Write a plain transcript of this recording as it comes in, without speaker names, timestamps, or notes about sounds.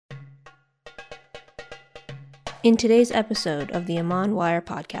In today's episode of the Iman Wire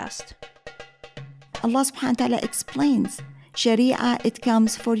podcast, Allah subhanahu wa ta'ala explains Sharia, it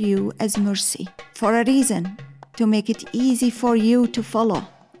comes for you as mercy, for a reason, to make it easy for you to follow.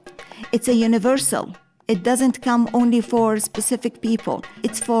 It's a universal. It doesn't come only for specific people.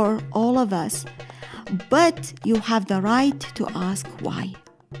 It's for all of us. But you have the right to ask why.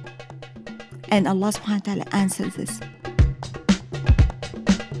 And Allah subhanahu wa ta'ala answers this.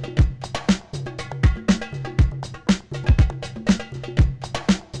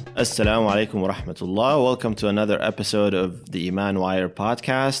 Assalamu alaikum wa rahmatullah. Welcome to another episode of the Iman Wire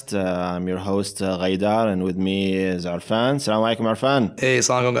podcast. I'm your host, Ghaidar, and with me is Arfan. Assalamu alaikum, Arfan. Hey,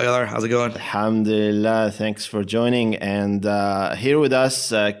 assalamu alaikum, Ghaidar. How's it going? Alhamdulillah. Thanks for joining. And here with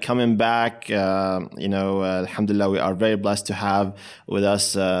us, coming back, alhamdulillah, we are very blessed to have with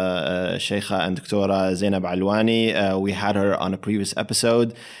us Sheikha and Doctora Zainab Alwani. We had her on a previous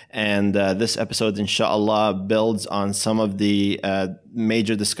episode. And this episode, inshallah, builds on some of the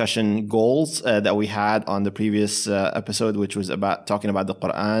major discussion goals that we had on the previous episode, which was about talking about the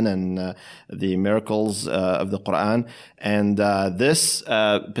Quran and the miracles of the Quran. And this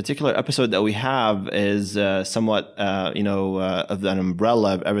particular episode that we have is somewhat, of an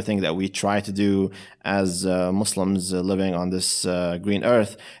umbrella of everything that we try to do as Muslims living on this green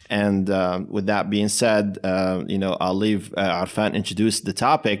earth. And with that being said, I'll leave Arfan introduce the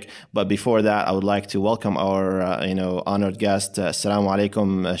topic. But before that, I would like to welcome our, honored guest. Assalamu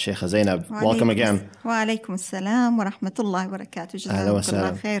alaikum, Sheikh Zainab. Welcome again. Wa alaikum assalam wa rahmatullahi wa barakatuh.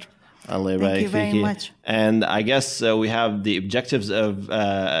 Jazakumullah khair. Thank you very much. And I guess we have the objectives of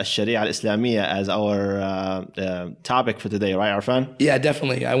Sharia al-Islamiyya as our topic for today, right, Arfan? Yeah,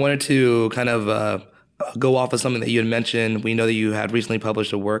 definitely. I wanted to kind of go off of something that you had mentioned. We know that you had recently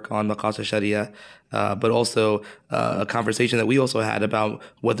published a work on Maqasid Sharia, but also a conversation that we also had about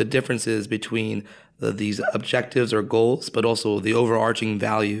what the difference is between these objectives or goals, but also the overarching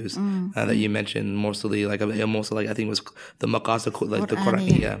values that you mentioned, mostly like I think it was the Maqasid, like the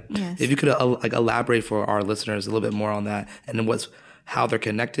Quran. Yeah. Yes. If you could elaborate for our listeners a little bit more on that and how they're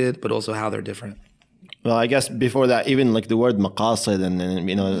connected, but also how they're different. Well, I guess before that, even like the word maqasid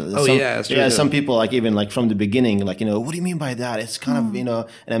and some people like even like from the beginning, like, what do you mean by that? It's kind of, an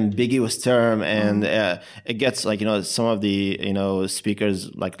ambiguous term, and it gets like, some of the, speakers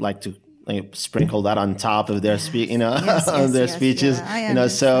like to sprinkle that on top of their speeches. Yeah,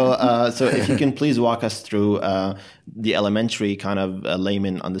 so if you can please walk us through the elementary kind of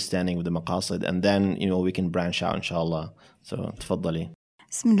layman understanding of the maqasid, and then, we can branch out, inshallah. So, تفضلي.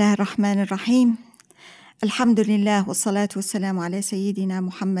 Bismillah ar-Rahman ar-Rahim. Alhamdulillah wa salatu wa salamu ala Sayyidina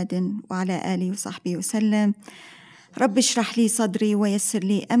Muhammadin wa ala alihi wa sahbihi wa sallam. رب اشرح لي صدري ويسر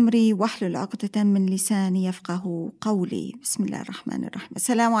لي أمري واحلل عقدة من لساني يفقه قولي. بسم الله الرحمن الرحيم.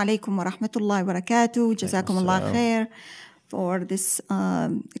 السلام عليكم ورحمة الله وبركاته. جزاكم الله خير for this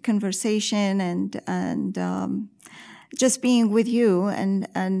conversation and just being with you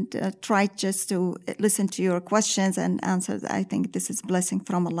and try just to listen to your questions and answers. I think this is blessing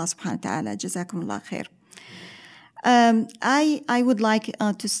from Allah subhanahu wa ta'ala. Jazakum Allah khair. I would like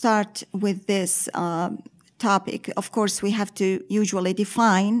to start with this topic. Of course, we have to usually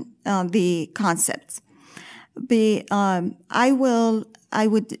define the concepts. I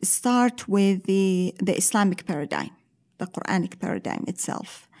would start with the Islamic paradigm, the Quranic paradigm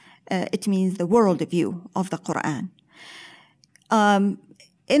itself. It means the worldview of the Quran.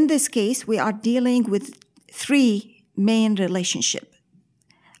 In this case, we are dealing with three main relationships.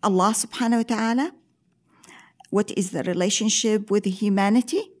 Allah subhanahu wa ta'ala, what is the relationship with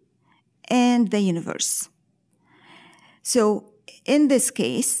humanity, and the universe. So in this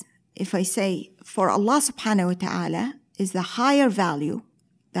case, if I say for Allah subhanahu wa ta'ala is the higher value,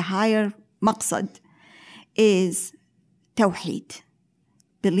 the higher maqsad is tawheed,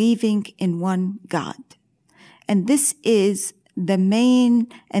 believing in one God. And this is the main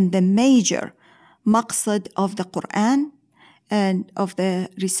and the major maqsad of the Quran and of the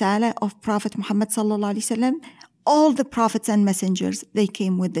Risala of Prophet Muhammad sallallahu alaihi wasallam. All the prophets and messengers, they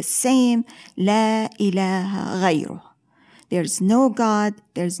came with the same La ilaha ghayruh. There's no God,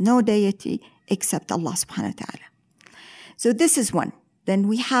 there's no deity except Allah subhanahu wa ta'ala. So this is one. Then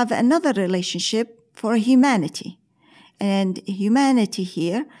we have another relationship for humanity. And humanity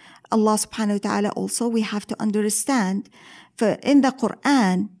here, Allah subhanahu wa ta'ala also, we have to understand, for in the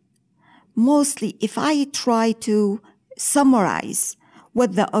Quran, mostly if I try to summarize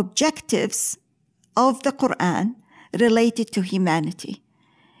what the objectives of the Quran related to humanity,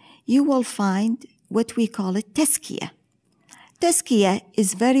 you will find what we call it tazkiyah. Tazkiyah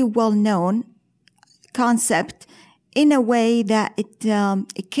is very well known concept in a way that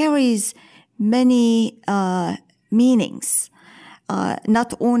it carries many meanings,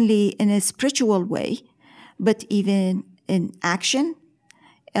 not only in a spiritual way, but even in action,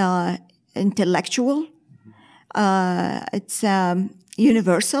 intellectual. It's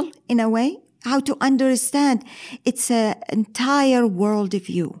universal in a way. How to understand it's an entire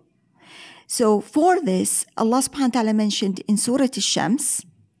worldview. So for this, Allah subhanahu wa ta'ala mentioned in Surah Al-Shams,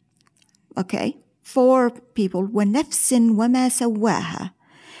 okay, 4 people, وَنَفْسٍ وَمَا سَوَّاهَا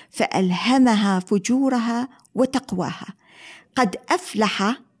فَأَلْهَمَهَا فُجُورَهَا وَتَقْوَاهَا قَدْ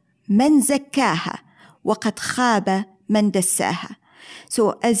أَفْلَحَ مَنْ زَكَّاهَا وَقَدْ خَابَ مَنْ دَسَّاهَا.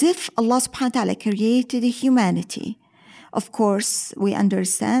 So as if Allah subhanahu wa ta'ala created humanity. Of course, we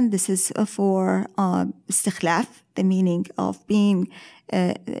understand this is for istikhlaf, the meaning of being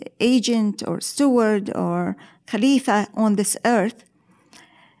agent or steward or khalifa on this earth.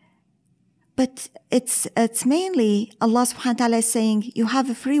 But it's mainly Allah subhanahu wa ta'ala saying you have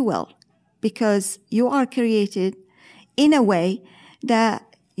a free will because you are created in a way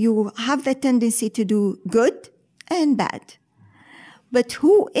that you have the tendency to do good and bad. But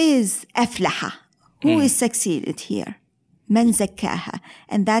who is aflaha? Who is succeeded here? Man zakkaha.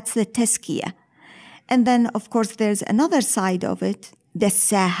 And that's the tazkiyah. And then, of course, there's another side of it,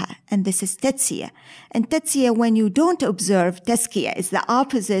 dassaha. And this is tatsiyah. And tatsiyah, when you don't observe, tazkiyah is the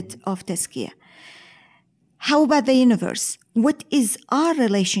opposite of tazkiyah. How about the universe? What is our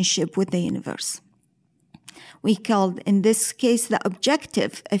relationship with the universe? We call, in this case, the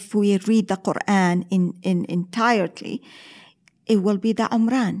objective, if we read the Quran in entirely, it will be the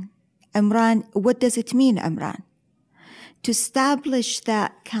Umran. Umran, what does it mean, Umran? To establish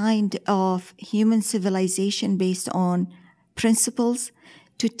that kind of human civilization based on principles,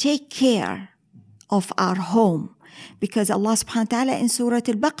 to take care of our home. Because Allah subhanahu wa ta'ala in Surah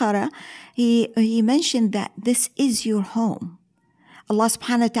Al-Baqarah, He mentioned that this is your home. Allah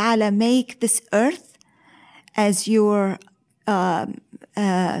subhanahu wa ta'ala make this earth as your bedshed.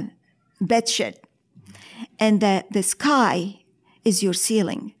 And the sky is your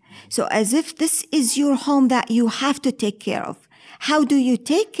ceiling. So as if this is your home that you have to take care of. How do you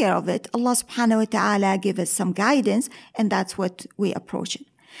take care of it? Allah subhanahu wa ta'ala give us some guidance, and that's what we approach it.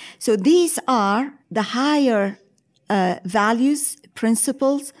 So these are the higher values,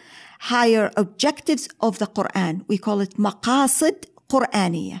 principles, higher objectives of the Quran. We call it maqasid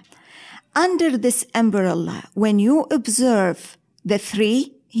Qur'aniyah. Under this umbrella, when you observe the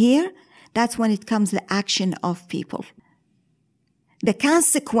 3 here, that's when it comes the action of people. The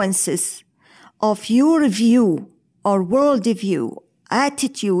consequences of your view or worldview,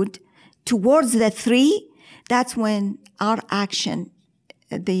 attitude towards the 3, that's when our action,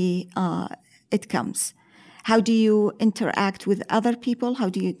 it comes. How do you interact with other people? How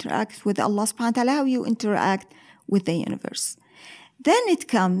do you interact with Allah subhanahu wa ta'ala? How you interact with the universe? Then it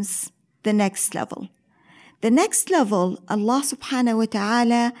comes the next level. The next level, Allah subhanahu wa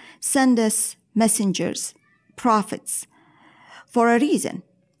ta'ala send us messengers, prophets, for a reason.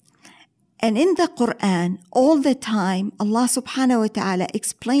 And in the Quran, all the time, Allah subhanahu wa ta'ala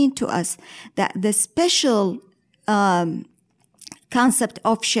explained to us that the special concept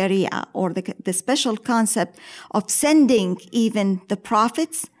of Sharia, or the special concept of sending even the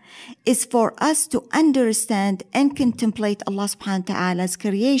prophets, is for us to understand and contemplate Allah subhanahu wa ta'ala's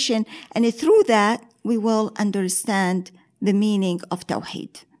creation. And through that, we will understand the meaning of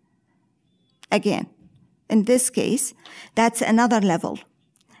Tawheed. Again, in this case, that's another level.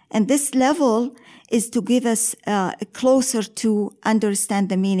 And this level is to give us closer to understand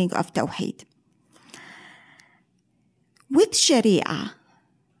the meaning of Tawheed. With Sharia,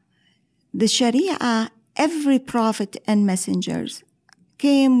 the Sharia, every prophet and messengers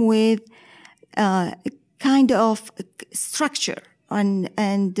came with kind of structure, and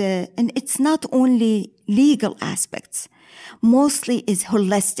it's not only legal aspects, mostly is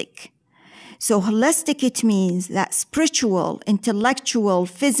holistic. So holistic, it means that spiritual, intellectual,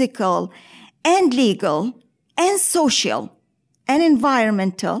 physical, and legal, and social, and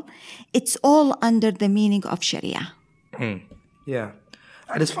environmental, it's all under the meaning of Sharia. Yeah.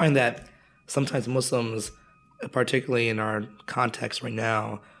 I just find that sometimes Muslims, particularly in our context right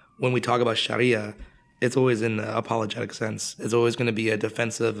now, when we talk about Sharia, it's always in the apologetic sense. It's always going to be a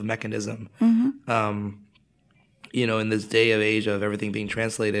defensive mechanism. Mm-hmm. In this day of age of everything being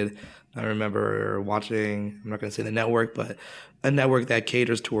translated, I remember watching, I'm not going to say the network, but a network that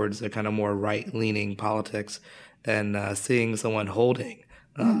caters towards a kind of more right-leaning politics, and seeing someone holding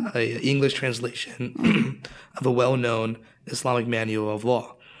an English translation of a well-known Islamic manual of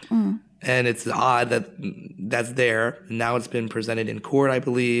law. And it's odd that that's there. Now it's been presented in court, I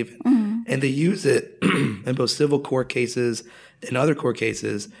believe. And they use it in both civil court cases and other court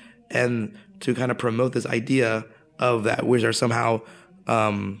cases, and to kind of promote this idea of that, where there's somehow,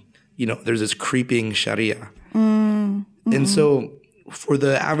 there's this creeping Sharia. And so for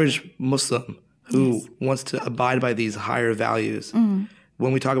the average Muslim who wants to abide by these higher values,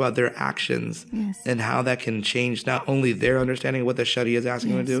 when we talk about their actions and how that can change not only their understanding of what the Sharia is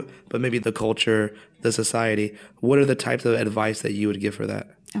asking them to do, but maybe the culture, the society, what are the types of advice that you would give for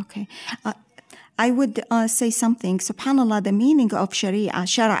that? Okay. I would say something. SubhanAllah, the meaning of Sharia,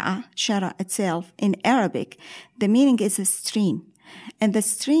 Shara itself in Arabic, the meaning is a stream. And the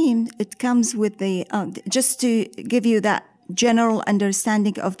stream, it comes with the, just to give you that general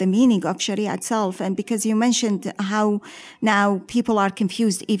understanding of the meaning of Sharia itself, and because you mentioned how now people are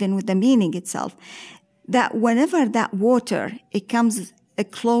confused even with the meaning itself, that whenever that water, it comes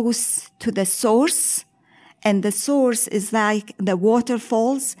close to the source, and the source is like the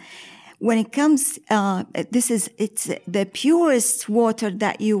waterfalls. When it comes, it's the purest water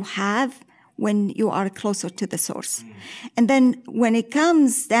that you have when you are closer to the source. And then when it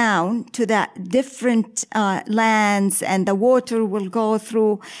comes down to that different lands, and the water will go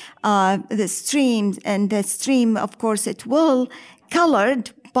through the streams, and the stream, of course, it will colored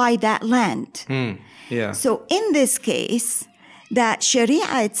by that land. So in this case, that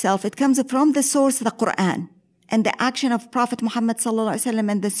Sharia itself, it comes from the source, the Quran, and the action of Prophet Muhammad sallallahu alaihi wasallam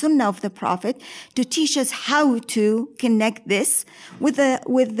and the Sunnah of the Prophet to teach us how to connect this with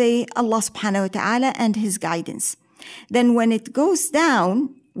the Allah subhanahu wa ta'ala and His guidance. Then when it goes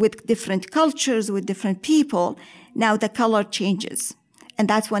down with different cultures, with different people, now the color changes. And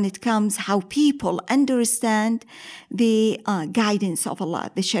that's when it comes how people understand the guidance of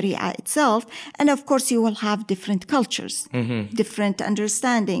Allah, the Sharia itself. And of course, you will have different cultures, different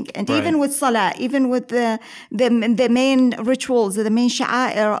understanding. And even with Salah, even with the main rituals, the main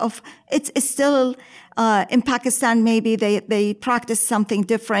sha'air of, it's still, in Pakistan, maybe they practice something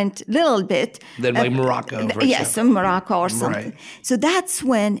different, little bit. Than like Morocco, for yes, in Morocco or something. Right. So that's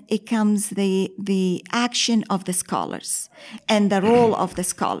when it comes the action of the scholars and the role of the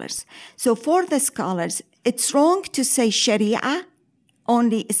scholars. So for the scholars, it's wrong to say Sharia,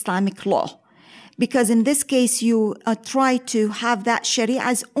 only Islamic law. Because in this case, you try to have that Sharia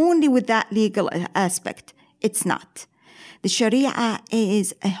as only with that legal aspect. It's not. The Sharia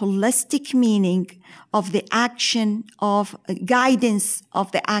is a holistic meaning of the action of guidance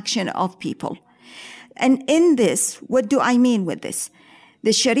of the action of people. And in this, what do I mean with this?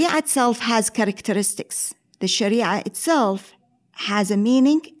 The Sharia itself has characteristics. The Sharia itself has a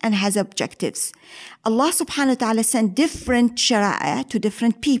meaning and has objectives. Allah subhanahu wa ta'ala sent different Sharia to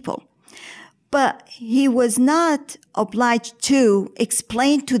different people. But He was not obliged to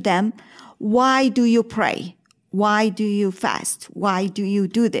explain to them, why do you pray? Why do you fast? Why do you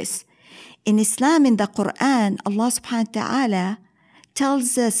do this? In Islam, in the Quran, Allah subhanahu wa ta'ala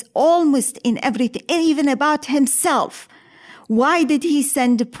tells us almost in everything, even about Himself. Why did He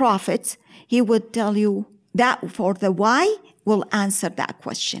send the prophets? He would tell you that for the why will answer that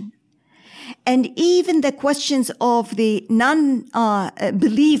question. And even the questions of the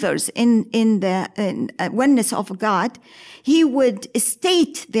non-believers in the oneness of God, He would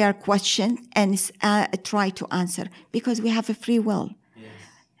state their question and try to answer, because we have a free will.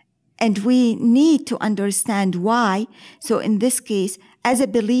 And we need to understand why. So in this case, as a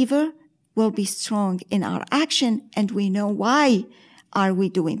believer, we'll be strong in our action, and we know why are we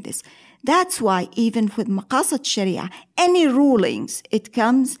doing this. That's why even with Maqasid Sharia, any rulings it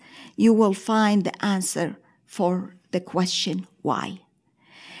comes, you will find the answer for the question why.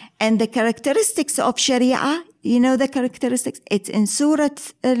 And the characteristics of Sharia, you know the characteristics? It's in Surah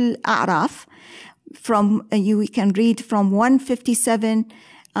Al-A'raf. We can read from 157,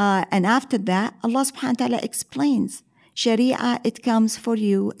 and after that, Allah subhanahu wa ta'ala explains, Sharia, it comes for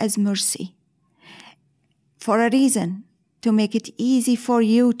you as mercy. For a reason, to make it easy for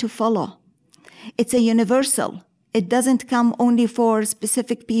you to follow. It's a universal. It doesn't come only for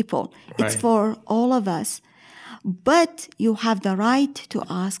specific people. Right. It's for all of us. But you have the right to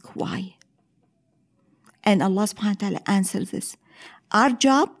ask why. And Allah subhanahu wa ta'ala answers this. Our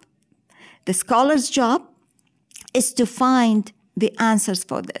job, the scholar's job, is to find the answers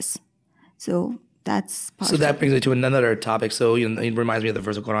for this. So that's part So that brings me to another topic. So it reminds me of the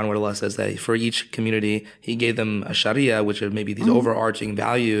verse of Quran where Allah says that for each community, He gave them a Sharia, which are maybe these overarching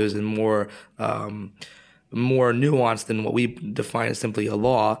values and more nuanced than what we define as simply a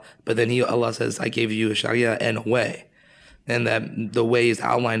law. But then Allah says, I gave you a Sharia and a way. And that the way is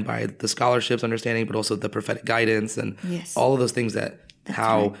outlined by the scholarship's understanding, but also the prophetic guidance and all of those things that's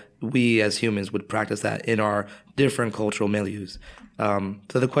how we as humans would practice that in our different cultural milieus.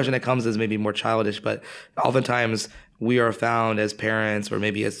 So the question that comes is maybe more childish, but oftentimes we are found as parents, or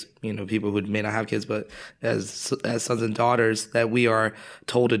maybe as, people who may not have kids, but as sons and daughters, that we are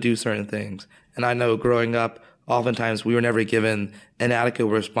told to do certain things. And I know growing up, oftentimes we were never given an adequate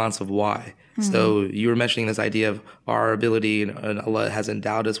response of why. So you were mentioning this idea of our ability, and Allah has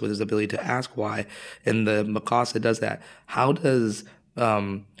endowed us with His ability to ask why, and the maqasid does that. How does,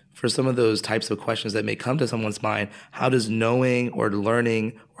 for some of those types of questions that may come to someone's mind, how does knowing or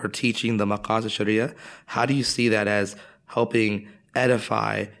learning or teaching the maqasid sharia, how do you see that as helping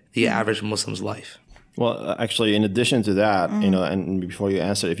edify the average Muslim's life? Well, actually, in addition to that, and before you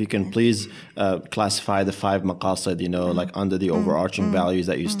answer, if you can please classify the 5 maqasid, like under the overarching values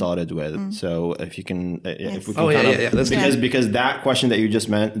that you started with. So if you can, if we can because that question that you just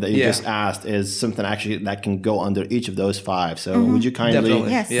just asked is something actually that can go under each of those 5. So would you kindly,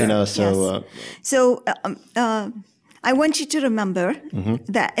 I want you to remember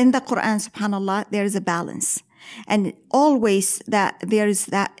that in the Quran, subhanAllah, there is a balance. And always that there is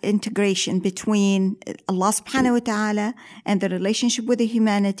that integration between Allah subhanahu wa ta'ala and the relationship with the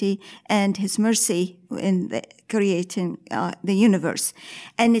humanity and His mercy in creating the universe.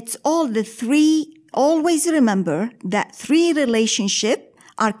 And it's all the 3, always remember that 3 relationships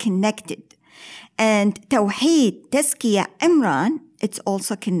are connected. And Tawheed, Tazkiyah, Imran, it's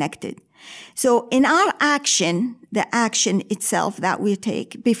also connected. So in our action, the action itself that we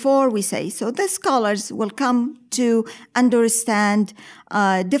take before we say, so the scholars will come to understand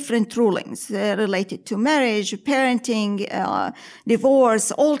different rulings related to marriage, parenting,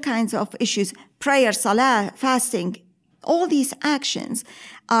 divorce, all kinds of issues, prayer, salah, fasting. All these actions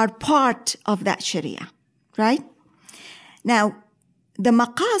are part of that sharia, right? Now, the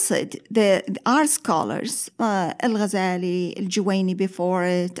maqasid, our scholars, Al-Ghazali, Al-Juwayni before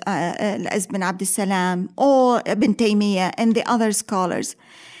it, Ibn Abd al-Salam, or Ibn Taymiyyah and the other scholars,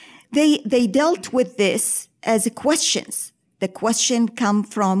 they dealt with this as questions. The question come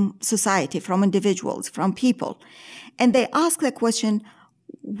from society, from individuals, from people. And they ask the question,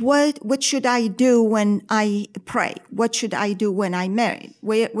 what should I do when I pray? What should I do when I marry?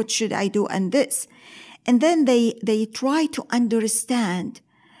 What should I do in this? And then they try to understand,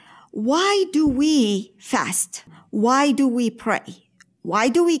 why do we fast? Why do we pray? Why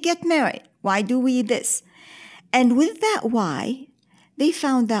do we get married? Why do we this? And with that why, they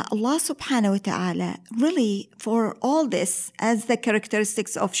found that Allah subhanahu wa ta'ala really, for all this, as the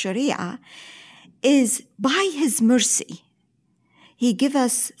characteristics of Sharia, is by His mercy. He gives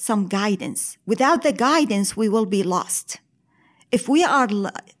us some guidance. Without the guidance, we will be lost. If we are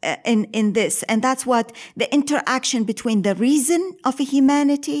in this, and that's what the interaction between the reason of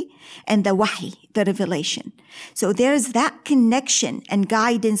humanity and the wahi, the revelation. So there's that connection and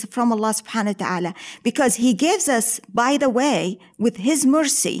guidance from Allah subhanahu wa ta'ala, because He gives us, by the way, with His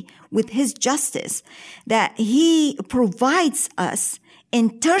mercy, with His justice, that He provides us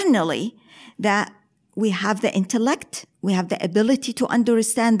internally that we have the intellect, we have the ability to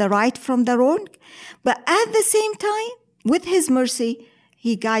understand the right from the wrong, but at the same time, with His mercy,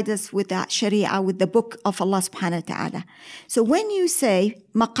 He guides us with that Sharia, with the book of Allah subhanahu wa ta'ala. So when you say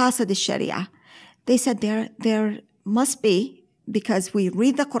maqasid al-Sharia, they said there must be, because we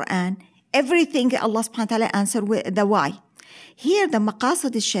read the Quran, everything Allah subhanahu wa ta'ala answered with the why. Here, the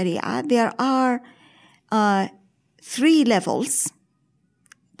maqasid al-Sharia, there are 3 levels.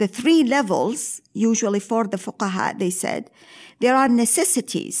 The 3 levels, usually for the fuqaha, they said, there are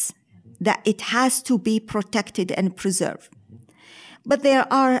necessities that it has to be protected and preserved. But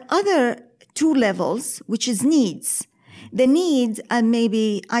there are other 2 levels, which is needs. The needs are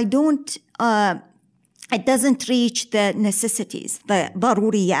maybe, it doesn't reach the necessities, the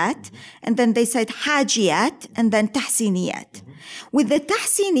daruriyat, and then they said hajiyat, and then tahsiniyat. With the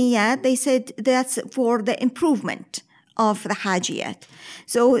tahsiniyat, they said that's for the improvement of the hajiyat.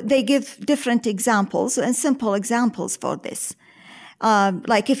 So they give different examples and simple examples for this.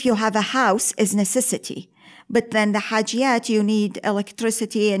 Like if you have a house is necessity, but then the hajiyat, you need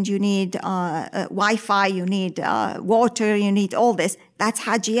electricity and you need Wi-Fi, you need water, you need all this. That's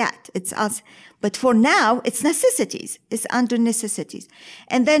hajiyat. It's us. But for now, it's necessities. It's under necessities.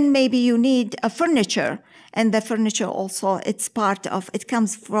 And then maybe you need a furniture, and the furniture also, it's part of, it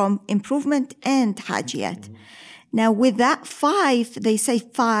comes from improvement and hajiyat. Now, with that 5, they say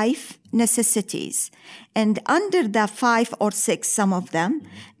 5 necessities. And under the 5 or 6, some of them,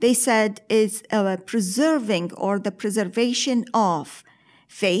 they said is preserving or the preservation of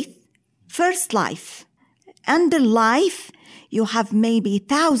faith, first life. Under life, you have maybe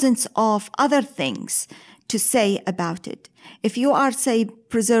thousands of other things to say about it. If you are, say,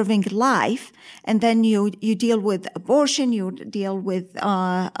 preserving life, and then you deal with abortion, you deal with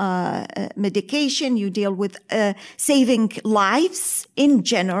medication, you deal with saving lives in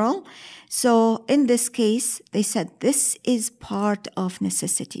general. So in this case, they said this is part of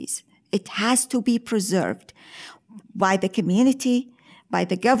necessities. It has to be preserved by the community, by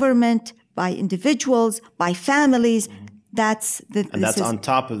the government, by individuals, by families. That's on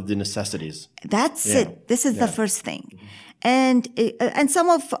top of the necessities. That's it. This is the first thing. And some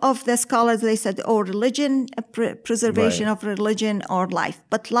of the scholars, they said, religion, preservation of religion or life.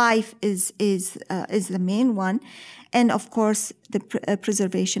 But life is the main one. And of course, the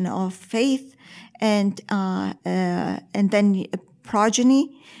preservation of faith and then progeny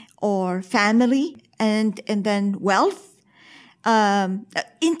or family and then wealth.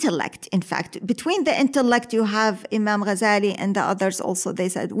 Intellect, in fact. Between the intellect, you have Imam Ghazali and the others also. They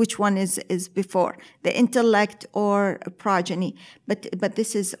said, which one is before, the intellect or progeny? But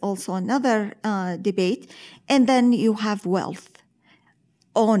this is also another debate. And then you have wealth,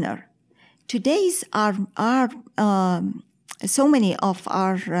 honor. Today's so many of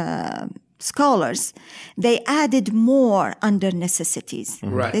our scholars, they added more under necessities.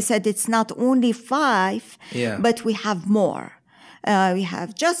 Right. They said it's not only 5, but we have more. We have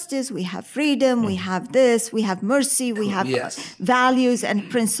justice, we have freedom, we have this, we have mercy, we have values and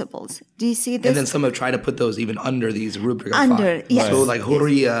principles. Do you see this? And then some have tried to put those even under these rubric of 5. Yes. So like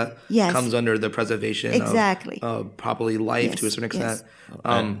hurriya comes under the preservation of probably life to a certain extent.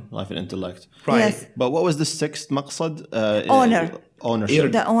 Life and intellect. Right. Yes. But what was the 6th maqsad? Honor.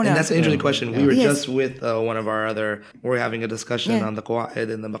 Ownership. The honor. And that's an interesting question. We were just with one of our we're having a discussion on the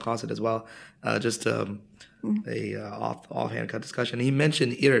qawaid and the maqasid as well. Just a offhand cut discussion. He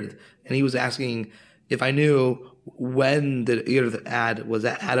mentioned ird, and he was asking if I knew when the ird was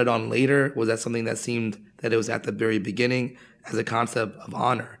that added on later? Was that something that seemed that it was at the very beginning as a concept of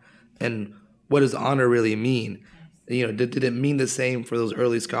honor? And what does honor really mean? Did it mean the same for those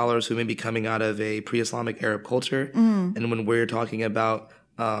early scholars who may be coming out of a pre-Islamic Arab culture? And when we're talking about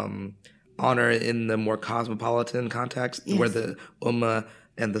honor in the more cosmopolitan context, where the ummah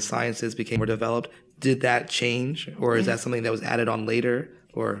and the sciences became more developed, did that change? Or is that something that was added on later?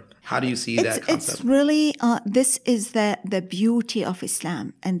 Or how do you see that concept? It's really, this is the beauty of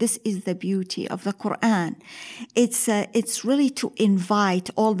Islam, and this is the beauty of the Quran. It's really to invite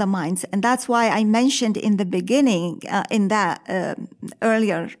all the minds. And that's why I mentioned in the beginning, in that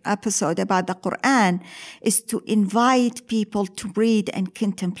earlier episode about the Quran, is to invite people to read and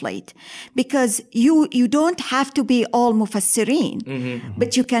contemplate. Because you don't have to be all mufassirin,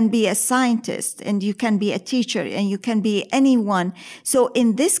 but you can be a scientist, and you can be a teacher, and you can be anyone. So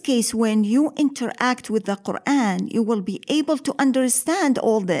in this case, when you interact with the Quran, you will be able to understand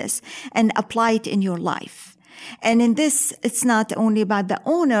all this and apply it in your life. And in this, it's not only about the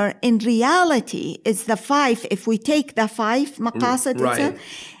honor. In reality, it's the 5. If we take the 5 maqasid itself,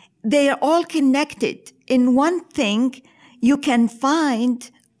 they are all connected. In one thing, you can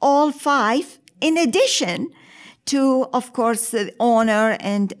find all 5 in addition to, of course, the honor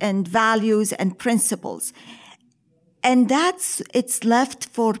and values and principles. And it's left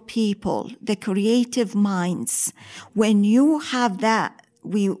for people, the creative minds. When you have that,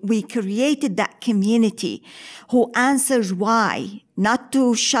 we created that community who answers why, not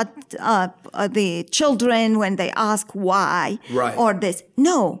to shut up the children when they ask why or this.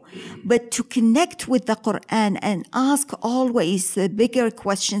 No, but to connect with the Quran and ask always the bigger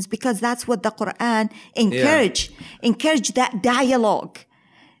questions, because that's what the Quran encouraged. Encourage that dialogue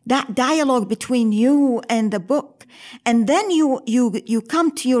between you and the book. And then you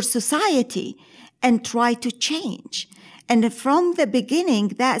come to your society and try to change. And from the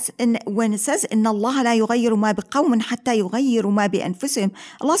beginning, when it says, إِنَّ اللَّهَ لَا يُغَيِّرُ مَا بِقَوْمٍ حَتَّى يُغَيِّرُوا مَا بِأَنفُسِهِمْ.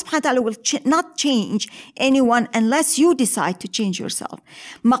 Allah subhanahu wa ta'ala will not change anyone unless you decide to change yourself.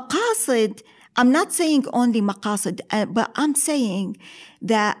 Maqasid, I'm not saying only maqasid, but I'm saying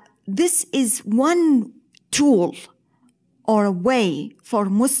that this is one tool or a way for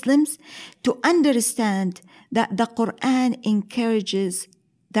Muslims to understand that the Quran encourages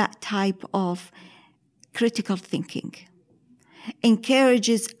that type of critical thinking,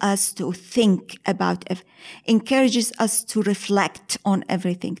 encourages us to think about it, encourages us to reflect on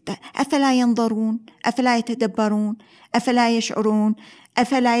everything. أفلا ينظرون أفلا يتدبرون أفلا يشعرون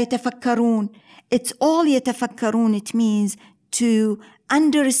أفلا يتفكرون. It's all يتفكرون. It means to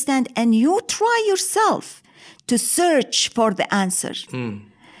understand, and you try yourself to search for the answer.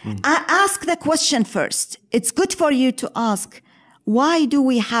 Ask the question first. It's good for you to ask, why do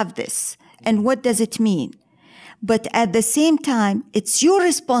we have this? And what does it mean? But at the same time, it's your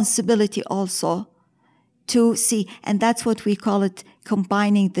responsibility also to see. And that's what we call it,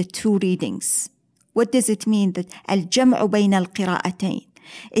 combining the two readings. What does it mean? That al-jam'u bayna al-qira'atayn.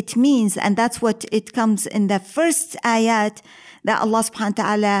 It means, and that's what it comes in the first ayat that Allah subhanahu wa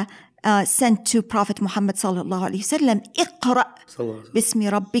ta'ala sent to Prophet Muhammad sallallahu alayhi wa sallam, اقرأ باسم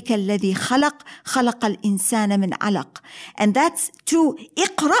ربك الذي خلق الإنسان من علق. And that's to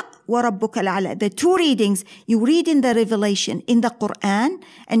اقرأ وربك الأعلى. The two readings, you read in the revelation, in the Quran,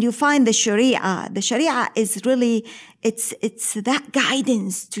 and you find the Sharia. The Sharia is really, it's that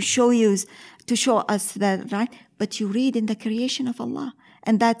guidance to show us that, right? But you read in the creation of Allah.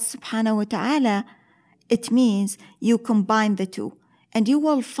 And that subhanahu wa ta'ala, it means you combine the two. And you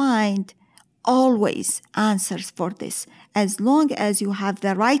will find always answers for this. As long as you have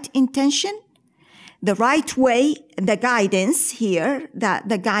the right intention, the right way, the guidance here,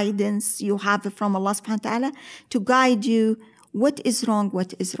 the guidance you have from Allah subhanahu wa ta'ala to guide you what is wrong,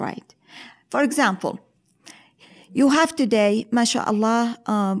 what is right. For example, you have today,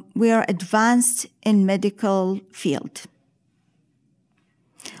 mashallah, we are advanced in medical field.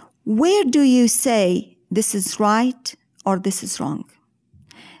 Where do you say this is right or this is wrong?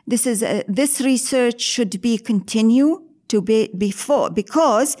 This research should be continue to be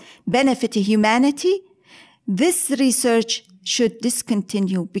because benefit humanity. This research should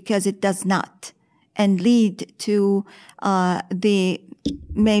discontinue because it does not, and lead to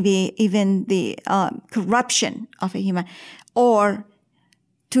maybe even the corruption of a human, or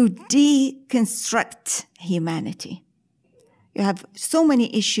to deconstruct humanity. You have so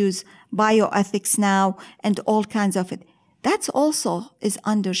many issues, bioethics now, and all kinds of it. That's also is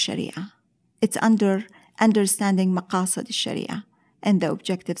under Sharia. It's under understanding maqasid al-Sharia and the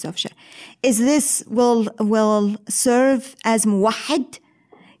objectives of Sharia. Is this will serve as muwahhid?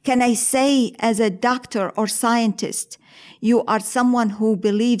 Can I say as a doctor or scientist, you are someone who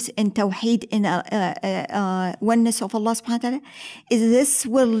believes in tawheed, in oneness of Allah subhanahu wa ta'ala? Is this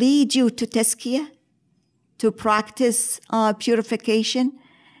will lead you to tazkiyah, to practice purification?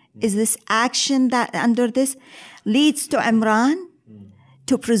 Is this action that under this leads to Imran,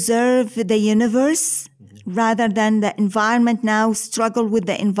 to preserve the universe rather than the environment now struggle with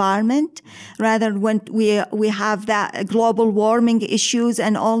the environment, rather when we have that global warming issues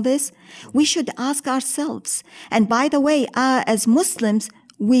and all this? We should ask ourselves. And by the way, as Muslims,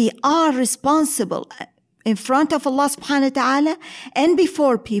 we are responsible in front of Allah subhanahu wa ta'ala and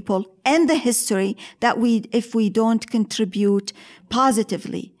before people and the history that if we don't contribute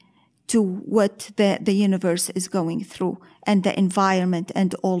positively to what the universe is going through and the environment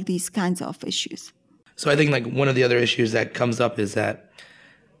and all these kinds of issues. So I think like one of the other issues that comes up is that,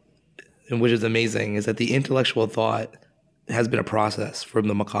 and which is amazing, is that the intellectual thought has been a process from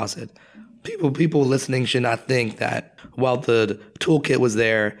the maqasid. People listening should not think that while the toolkit was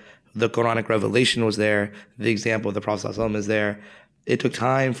there, the Quranic revelation was there, the example of the Prophet ﷺ is there, it took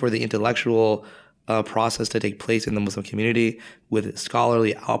time for the intellectual process to take place in the Muslim community with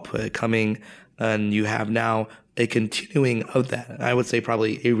scholarly output coming, and you have now a continuing of that. I would say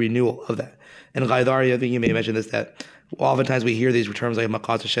probably a renewal of that. And Ghaidari, I think you may mention this, that oftentimes we hear these terms like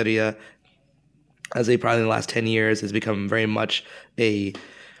maqasid sharia, as they probably in the last 10 years has become very much a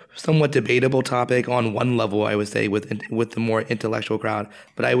somewhat debatable topic on one level, I would say, with the more intellectual crowd.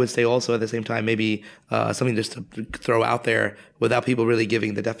 But I would say also at the same time, maybe something just to throw out there without people really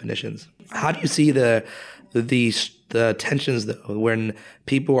giving the definitions. How do you see the tensions though, when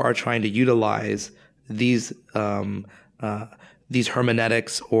people are trying to utilize these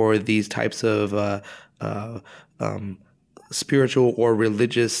hermeneutics or these types of spiritual or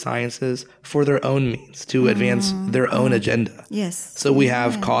religious sciences for their own means to advance their own agenda? Yes. So we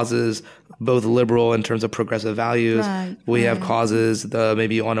have causes both liberal in terms of progressive values. We have causes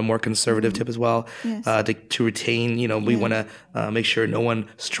maybe on a more conservative tip as well, to retain, we want to make sure no one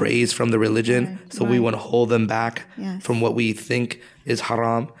strays from the religion. So we want to hold them back from what we think is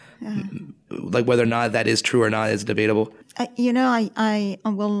haram. Like whether or not that is true or not is debatable. I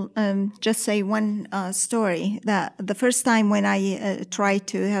will just say one story. That the first time when I tried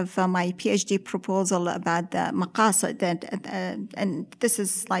to have my PhD proposal about the maqasid, and this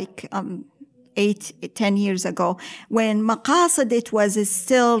is like 8-10 years ago, when maqasid, it was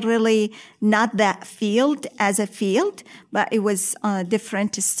still really not that field as a field, but it was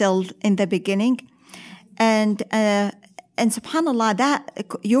different still in the beginning. And subhanAllah, that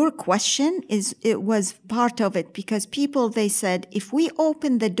your question was part of it, because people, they said, if we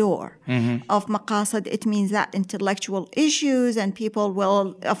open the door of maqasid, it means that intellectual issues and people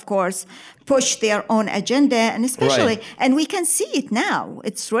will, of course, push their own agenda, and especially, and we can see it now.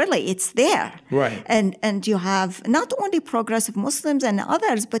 It's there. Right. And you have not only progressive Muslims and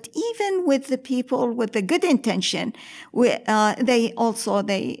others, but even with the people with the good intention, they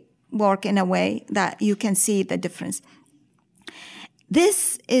work in a way that you can see the difference.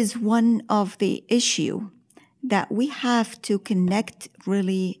 This is one of the issue that we have to connect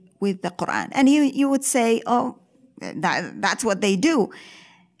really with the Quran. And you would say, oh, that's what they do.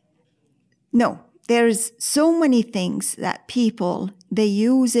 No, there's so many things that people, they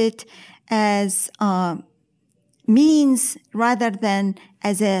use it as means rather than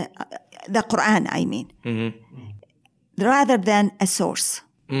as the Quran, I mean, rather than a source.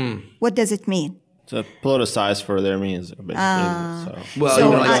 What does it mean? To politicize for their means, basically.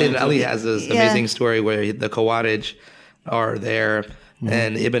 Sayyidina Ali has this amazing story where the Khawarij are there,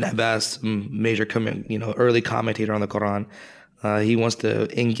 and Ibn Abbas, major early commentator on the Quran, he wants to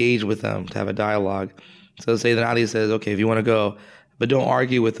engage with them to have a dialogue. So Sayyidina Ali says, okay, if you want to go, but don't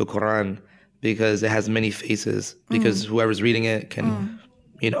argue with the Quran because it has many faces, because whoever's reading it can,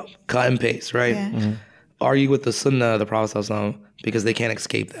 cut and paste, right? Yeah. Argue with the Sunnah of the Prophet ﷺ because they can't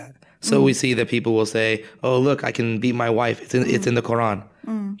escape that. So we see that people will say, oh, look, I can beat my wife. It's in the Quran.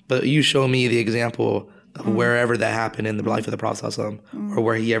 But you show me the example of wherever that happened in the life of the Prophet ﷺ, or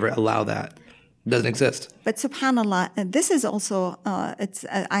where he ever allowed that. It doesn't exist. But subhanAllah, this is also,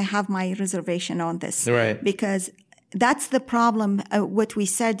 I have my reservation on this. Right. Because that's the problem, what we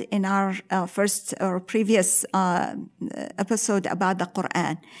said in our previous episode about the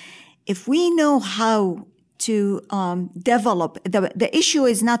Quran. If we know how to develop, the issue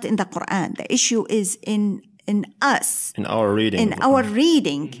is not in the Quran. The issue is in us. In our reading.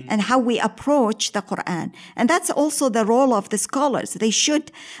 And how we approach the Quran. And that's also the role of the scholars. They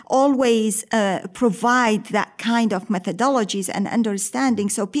should always provide that kind of methodologies and understanding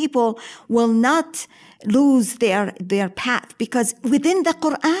so people will not lose their path. Because within the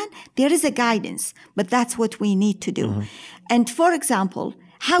Quran, there is a guidance. But that's what we need to do. And for example,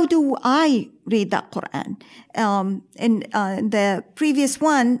 how do I read that Quran? In the previous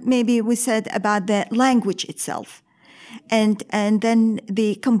one, maybe we said about the language itself. And then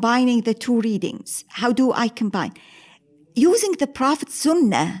combining the two readings. How do I combine? Using the Prophet's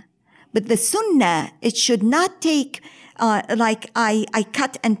Sunnah. But the Sunnah, it should not take, like I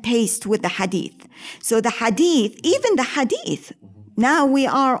cut and paste with the Hadith. So the Hadith, even the Hadith, now we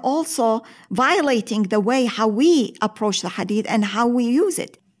are also violating the way how we approach the Hadith and how we use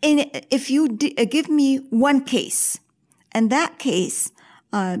it. If you give me one case, and that case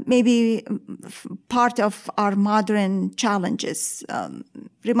maybe part of our modern challenges,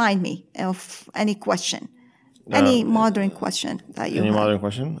 remind me of any question. Any modern question that you have. Modern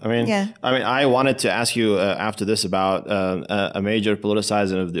question? I wanted to ask you after this about a major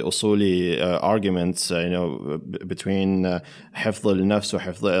politicizing of the usuli arguments, between hifdh al-nafs or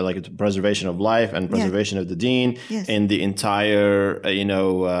like preservation of life and preservation of the deen in the entire,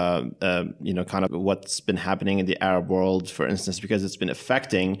 kind of what's been happening in the Arab world, for instance, because it's been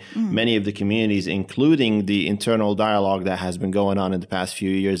affecting many of the communities, including the internal dialogue that has been going on in the past few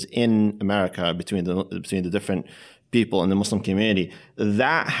years in America between the different people in the Muslim community.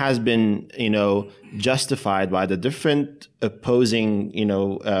 That has been, justified by the different opposing,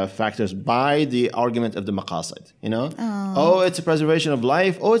 factors by the argument of the maqasid, Oh, it's a preservation of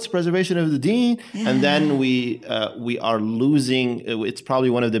life. Oh, it's preservation of the deen. Yeah. And then we are losing, it's probably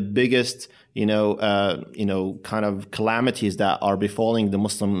one of the biggest, kind of calamities that are befalling the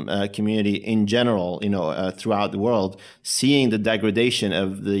Muslim community in general, throughout the world, seeing the degradation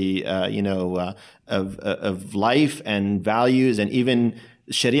of the, of life and values and even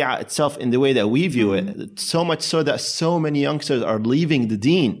Sharia itself in the way that we view it. So much so that so many youngsters are leaving the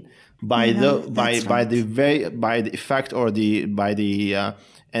deen by the effect or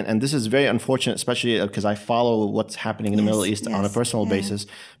and this is very unfortunate, especially because I follow what's happening in the Middle East on a personal basis.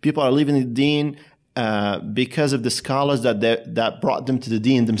 People are leaving the deen because of the scholars that brought them to the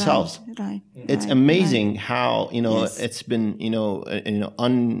deen themselves. Right. It's amazing how it's been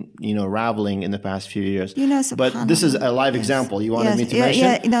unraveling in the past few years. But this is a live example you wanted me to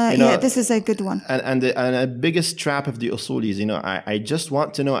mention. This is a good one. And the biggest trap of the usulis, I just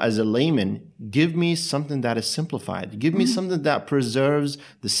want to know as a layman, give me something that is simplified. Give me something that preserves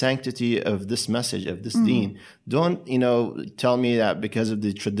the sanctity of this message, of this deen. Don't, tell me that because of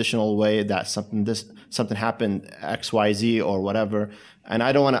the traditional way that something happened, XYZ or whatever. And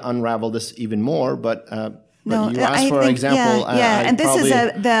I don't want to unravel this even more, but No, you asked for an example. And this is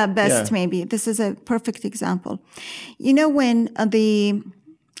the best, Yeah. maybe. This is a perfect example. You know, when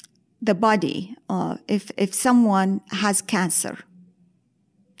the body, if someone has cancer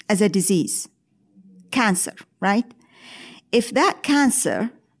as a disease, cancer, right? If that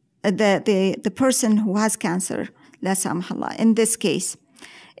cancer, the person who has cancer, la samhallah, in this case,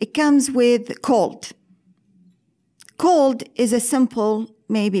 it comes with cold. Cold is a simple,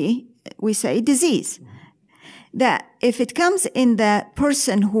 maybe we say, disease. That if it comes in the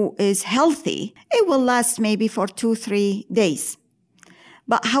person who is healthy, it will last maybe for 2-3 days.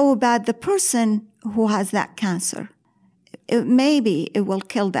 But how about the person who has that cancer? Maybe it will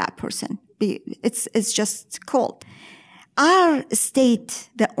kill that person. It's just cold. Our state,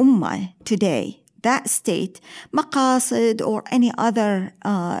 the ummah today, that state, maqasid or any other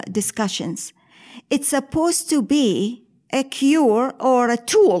discussions, it's supposed to be a cure or a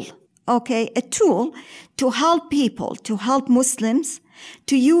tool, okay? A tool to help people, to help Muslims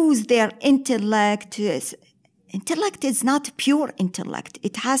to use their intellect. Intellect is not pure intellect.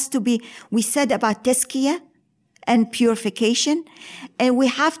 It has to be, we said about tazkiyah and purification, and we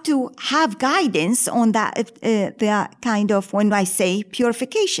have to have guidance on that, the kind of, when I say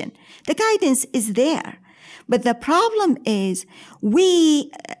purification, the guidance is there. But the problem is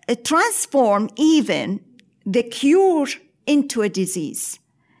we transform even the cure into a disease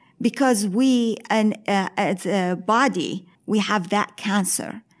because we, as a body, we have that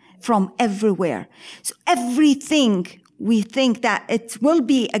cancer from everywhere. So everything we think that it will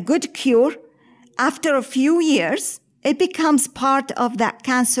be a good cure, after a few years, it becomes part of that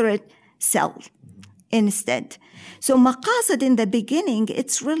cancerous cell instead. So maqasid in the beginning,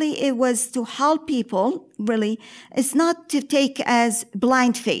 it was to help people, really. It's not to take as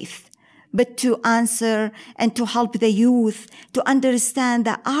blind faith, but to answer and to help the youth to understand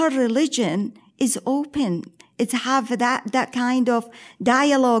that our religion is open. It's have that kind of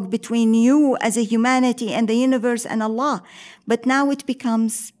dialogue between you as a humanity and the universe and Allah. But now it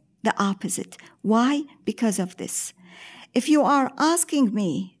becomes the opposite. Why? Because of this. If you are asking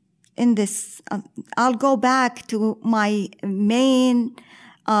me in this, I'll go back to my main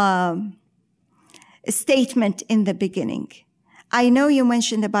statement in the beginning. I know you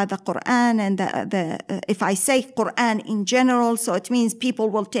mentioned about the Quran and if I say Quran in general, so it means people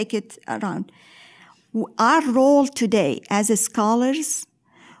will take it around. Our role today as scholars,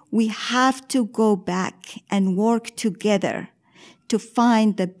 we have to go back and work together to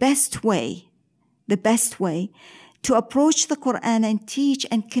find the best way to approach the Quran and teach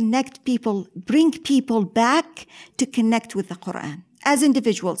and connect people, bring people back to connect with the Quran as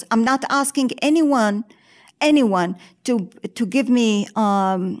individuals. I'm not asking anyone to give me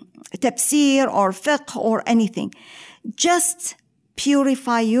tafsir or fiqh or anything. Just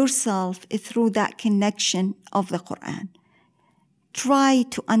purify yourself through that connection of the Quran. Try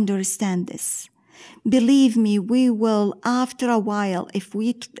to understand this. Believe me, we will, after a while, if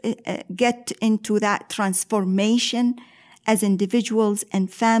we get into that transformation as individuals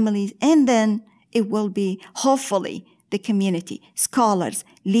and families, and then it will be, hopefully, the community, scholars,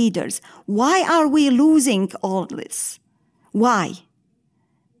 leaders. Why are we losing all this? Why?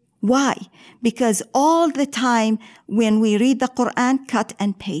 Because all the time when we read the Quran, cut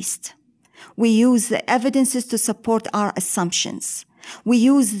and paste. We use the evidences to support our assumptions. We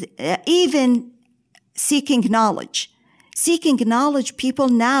use even seeking knowledge. Seeking knowledge, people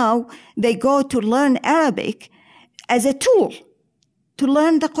now, they go to learn Arabic as a tool to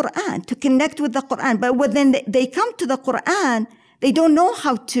learn the Quran, to connect with the Quran. But when they come to the Quran, they don't know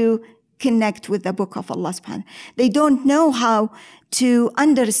how to connect with the book of Allah subhanahu. They don't know how to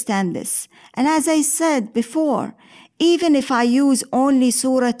understand this. And as I said before, even if I use only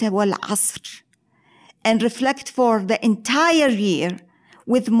Surah Wal-Asr and reflect for the entire year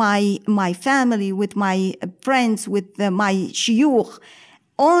with my family, with my friends, with my shuyukh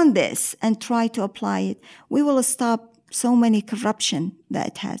on this and try to apply it, we will stop so many corruption that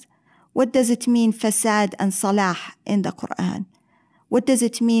it has. What does it mean fasad and salah in the Quran? What does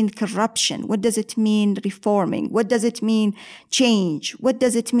it mean corruption? What does it mean reforming? What does it mean change? What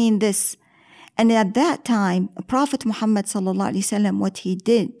does it mean this? And at that time, Prophet Muhammad sallallahu alaihi wasallam, what he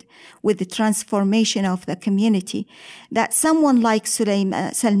did with the transformation of the community, that someone like Salman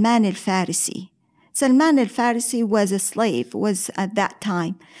al-Farisi. Salman al-Farisi was a slave, was at that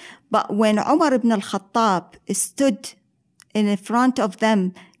time. But when Umar ibn al-Khattab stood in front of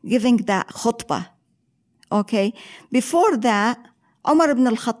them giving that khutbah, okay, before that, Umar ibn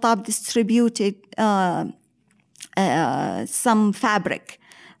al-Khattab distributed some fabric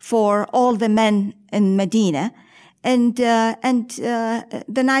for all the men in Medina, and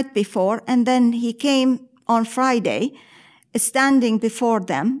the night before, and then he came on Friday, standing before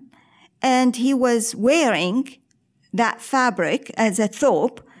them, and he was wearing that fabric as a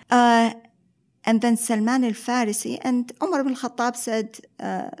thobe. And then Salman al-Farisi and Umar ibn al-Khattab said,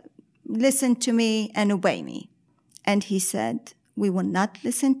 listen to me and obey me. And he said, we will not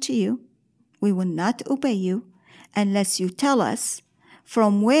listen to you. We will not obey you unless you tell us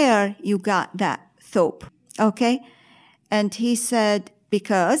from where you got that thobe. Okay? And he said,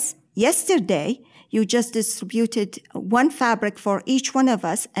 because yesterday you just distributed one fabric for each one of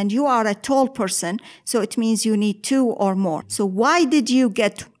us, and you are a tall person, so it means you need 2 or more. So why did you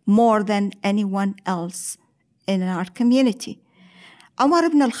get more than anyone else in our community? Umar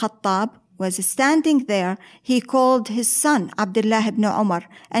ibn al-Khattab was standing there. He called his son, Abdullah ibn Umar,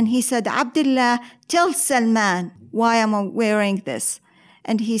 and he said, Abdullah, tell Salman why am I wearing this?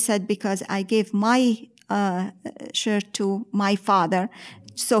 And he said, because I gave my shirt to my father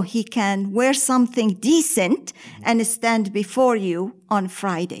so he can wear something decent and stand before you on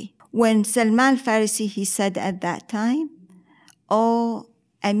Friday. When Salman al-Farisi, he said at that time, oh,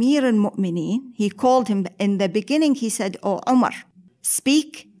 Amir al-Mu'mineen, he called him in the beginning, he said, oh, Umar,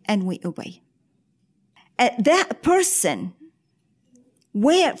 speak and we obey. That person,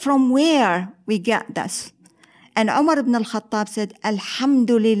 from where we get this? And Umar ibn al-Khattab said,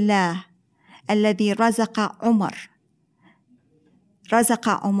 Alhamdulillah, alladhi razaqa Umar.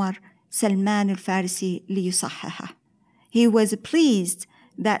 Razaqa Umar Salman al-Farisi liyusahhaha. He was pleased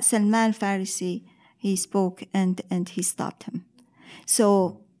that Salman al-Farisi, he spoke and he stopped him.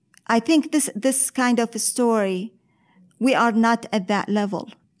 So I think this kind of a story, we are not at that level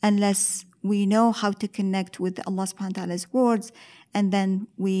unless we know how to connect with Allah subhanahu wa ta'ala's words, and then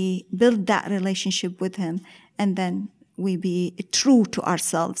we build that relationship with him, and then we be true to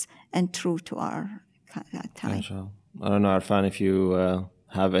ourselves and true to our time. I don't know, Arfan, if you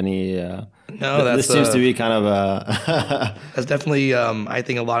have any... No, this seems to be kind of that's definitely, I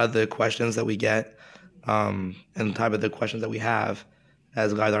think, a lot of the questions that we get and the type of the questions that we have,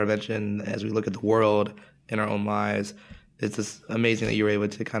 as Gaidar mentioned, as we look at the world in our own lives. It's just amazing that you were able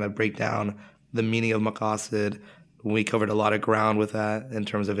to kind of break down the meaning of maqasid. We covered a lot of ground with that in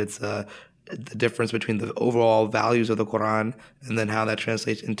terms of its the difference between the overall values of the Quran and then how that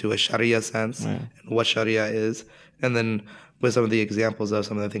translates into a Sharia sense, and what Sharia is, and then with some of the examples of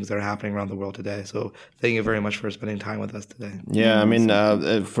some of the things that are happening around the world today. So thank you very much for spending time with us today. Yeah, I mean,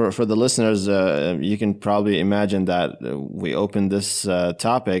 for the listeners, you can probably imagine that we opened this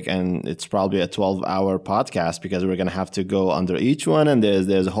topic and it's probably a 12-hour podcast because we're going to have to go under each one, and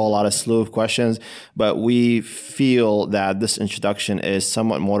there's a whole lot of slew of questions. But we feel that this introduction is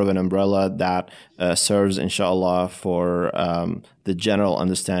somewhat more of an umbrella that serves, inshallah, for the general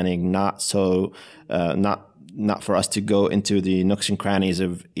understanding, not for us to go into the nooks and crannies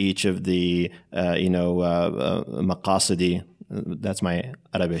of each of the, maqasidi, that's my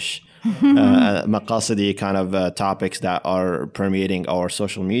Arabish, maqasidi kind of topics that are permeating our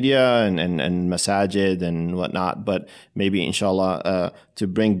social media and masajid and whatnot. But maybe, inshallah, to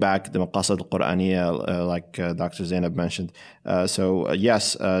bring back the maqasid al-Qur'aniyya, like Dr. Zainab mentioned.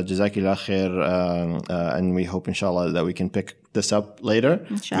 Yes, Jazakillah khair, and we hope, inshallah, that we can pick this up later.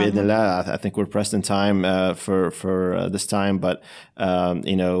 I think we're pressed in time for this time, but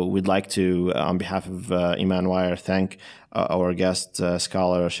we'd like to, on behalf of Iman Wire, thank our guest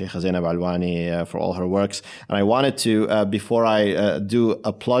scholar Sheikh Zainab Alwani for all her works. And I wanted to, before I do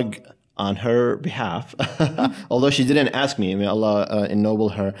a plug on her behalf, although she didn't ask me, may Allah ennoble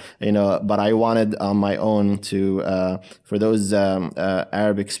her, but I wanted on my own to, for those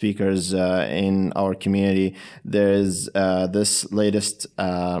Arabic speakers in our community, there's this latest,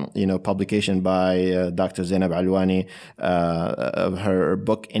 publication by Dr. Zainab Alwani of her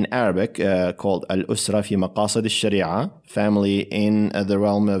book in Arabic called Al-Usra fi Maqasid al-Sharia, Family in the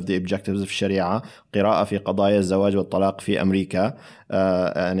Realm of the Objectives of Sharia, قراءة في قضايا الزواج والطلاق في أمريكا,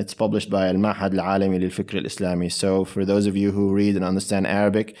 and it's published by Al-Ma'had Al-Alami Lil-Fikr Al-Islami. So for those of you who read and understand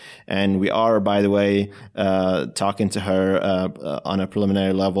Arabic, and we are, by the way, talking to her on a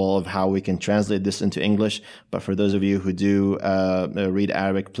preliminary level of how we can translate this into English, but for those of you who do read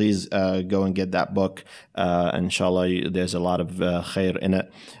Arabic, please go and get that book. Inshallah, there's a lot of khair in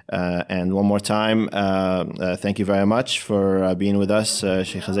it. And one more time, thank you very much for being with us,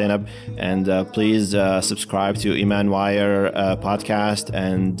 Sheikh Zainab, and please subscribe to Iman Wire podcast,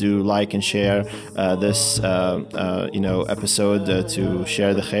 and do like and share this episode to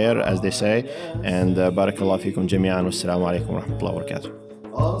share the khair, as they say. And barakallahu fikum jami'an, wassalamu alaikum wa rahmatullahi wa barakatuh.